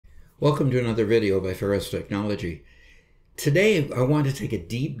Welcome to another video by Ferris Technology. Today I want to take a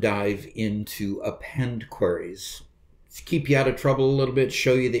deep dive into append queries. To keep you out of trouble a little bit,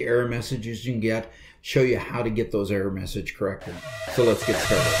 show you the error messages you can get, show you how to get those error messages corrected. So let's get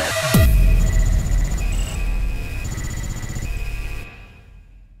started.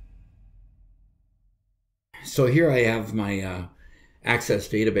 So here I have my Access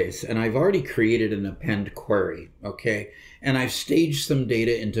database, and I've already created an append query, okay? And I've staged some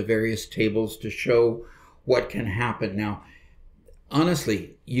data into various tables to show what can happen. Now,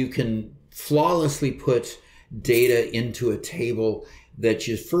 honestly, you can flawlessly put data into a table that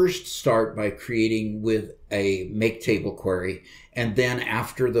you first start by creating with a make table query. And then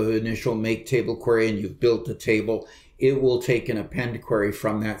after the initial make table query and you've built the table, it will take an append query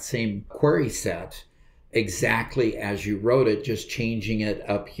from that same query set exactly as you wrote it, just changing it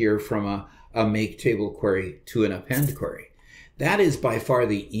up here from a make table query to an append query. That is by far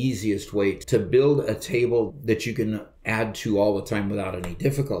the easiest way to build a table that you can add to all the time without any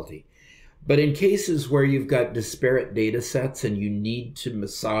difficulty. But in cases where you've got disparate data sets and you need to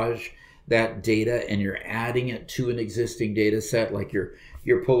massage that data and you're adding it to an existing data set, like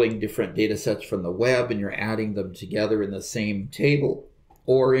you're pulling different data sets from the web and you're adding them together in the same table,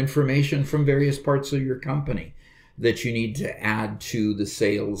 or information from various parts of your company that you need to add to the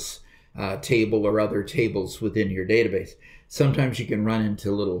sales table or other tables within your database. Sometimes you can run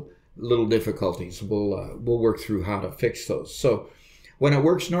into little difficulties. We'll work through how to fix those. So when it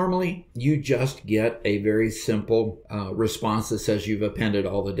works normally, you just get a very simple response that says you've appended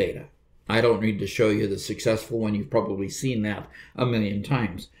all the data. I don't need to show you the successful one. You've probably seen that a million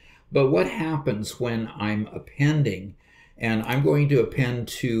times. But what happens when I'm appending, and I'm going to append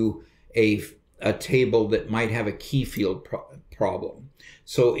to a table that might have a key field problem.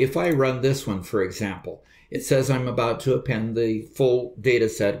 So if I run this one, for example, it says I'm about to append the full data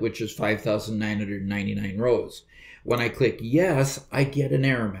set, which is 5,999 rows. When I click yes, I get an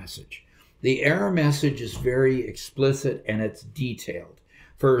error message. The error message is very explicit and it's detailed.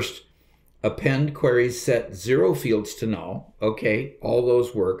 First, append queries set 0 fields to null. Okay, all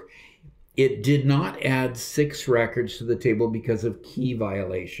those work. It did not add 6 records to the table because of key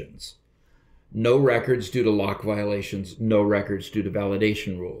violations. No records due to lock violations, no records due to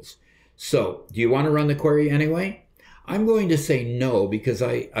validation rules. So, do you want to run the query anyway? I'm going to say no because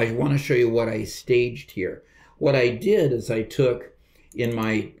I want to show you what I staged here. What I did is I took in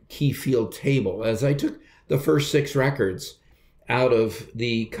my key field table, as I took the first 6 records out of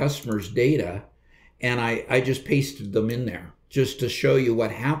the customer's data, and I just pasted them in there just to show you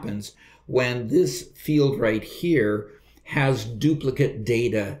what happens when this field right here has duplicate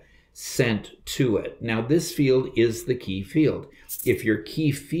data sent to it. Now this field is the key field. If your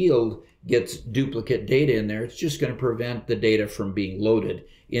key field gets duplicate data in there, it's just going to prevent the data from being loaded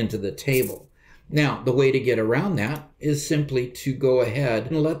into the table. Now the way to get around that is simply to go ahead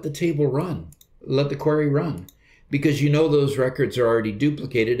and let the table run, let the query run, because you know those records are already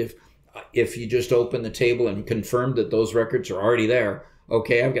duplicated. If you just open the table and confirm that those records are already there,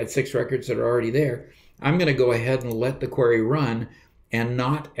 okay, I've got 6 records that are already there. I'm going to go ahead and let the query run and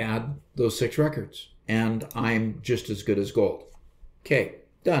not add those 6 records. And I'm just as good as gold. Okay,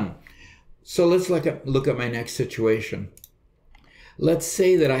 done. So let's look at my next situation. Let's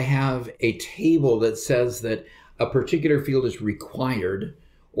say that I have a table that says that a particular field is required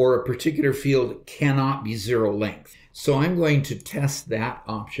or a particular field cannot be 0 length. So I'm going to test that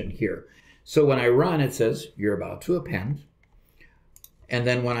option here. So when I run, it says you're about to append. And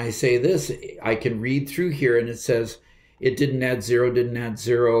then when I say this, I can read through here and it says it didn't add 0, didn't add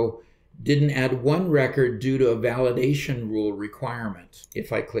 0, didn't add 1 record due to a validation rule requirement.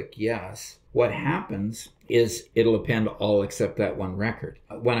 If I click yes, what happens is it'll append all except that 1 record.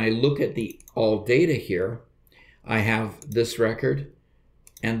 When I look at the all data here, I have this record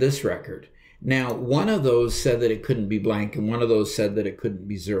and this record. Now, one of those said that it couldn't be blank and one of those said that it couldn't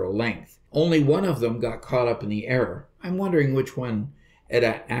be 0 length. Only one of them got caught up in the error. I'm wondering which one it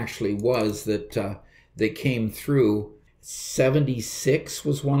actually was that came through. 76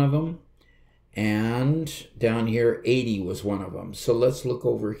 was one of them, and down here 80 was one of them. So let's look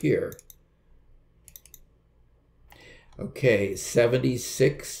over here. Okay,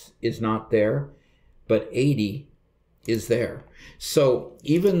 76 is not there, but 80 is there. So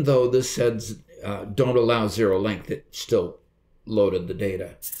even though this says don't allow 0 length, it still loaded the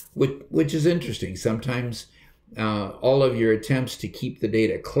data, which is interesting. Sometimes all of your attempts to keep the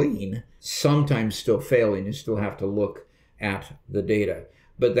data clean sometimes still fail and you still have to look at the data.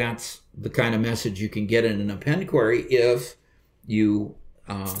 But that's the kind of message you can get in an append query if you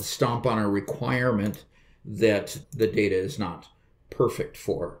stomp on a requirement that the data is not perfect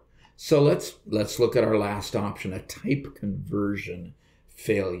for. So let's look at our last option, a type conversion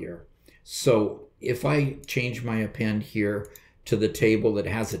failure. So if I change my append here to the table that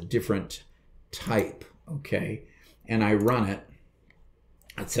has a different type, okay, and I run it,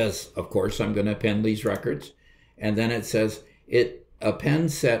 it says, of course, I'm going to append these records. And then it says it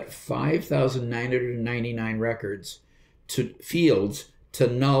append set 5,999 records to fields to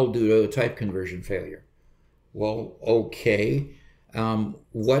null due to a type conversion failure. Well, okay.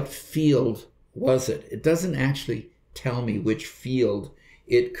 What field was it? It doesn't actually tell me which field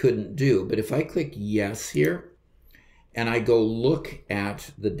it couldn't do. But if I click yes here, and I go look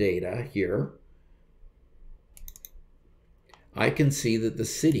at the data here, I can see that the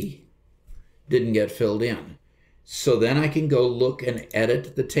city didn't get filled in. So then I can go look and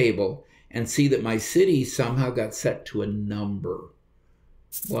edit the table and see that my city somehow got set to a number.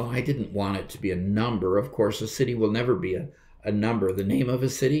 Well, I didn't want it to be a number. Of course, a city will never be a number. The name of a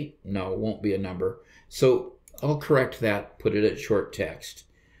city? No, it won't be a number. So I'll correct that, put it at short text,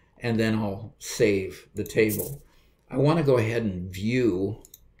 and then I'll save the table. I want to go ahead and view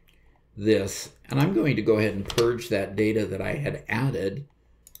this, and I'm going to go ahead and purge that data that I had added,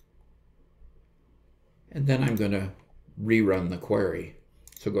 and then I'm going to rerun the query.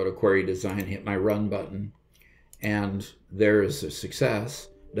 So go to Query Design, hit my Run button, and there is a success.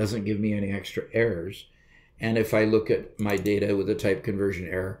 Doesn't give me any extra errors. And if I look at my data with a type conversion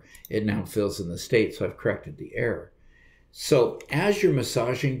error, it now fills in the state, so I've corrected the error. So as you're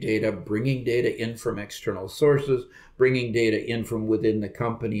massaging data, bringing data in from external sources, bringing data in from within the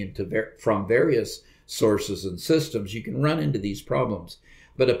company and from various sources and systems, you can run into these problems.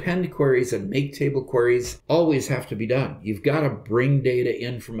 But append queries and make table queries always have to be done. You've got to bring data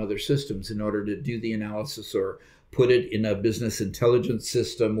in from other systems in order to do the analysis or put it in a business intelligence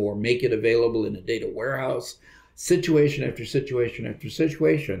system or make it available in a data warehouse, situation after situation after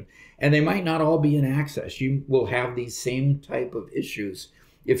situation. And they might not all be in Access. You will have these same type of issues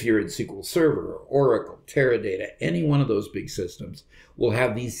if you're in SQL Server or Oracle, Teradata, any one of those big systems will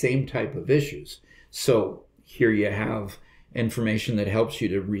have these same type of issues. So here you have information that helps you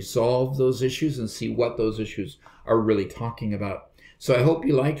to resolve those issues and see what those issues are really talking about. So I hope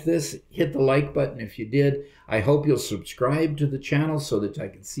you liked this. Hit the like button if you did. I hope you'll subscribe to the channel so that I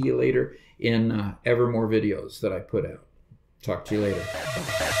can see you later in ever more videos that I put out. Talk to you later.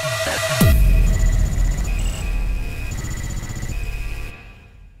 Bye.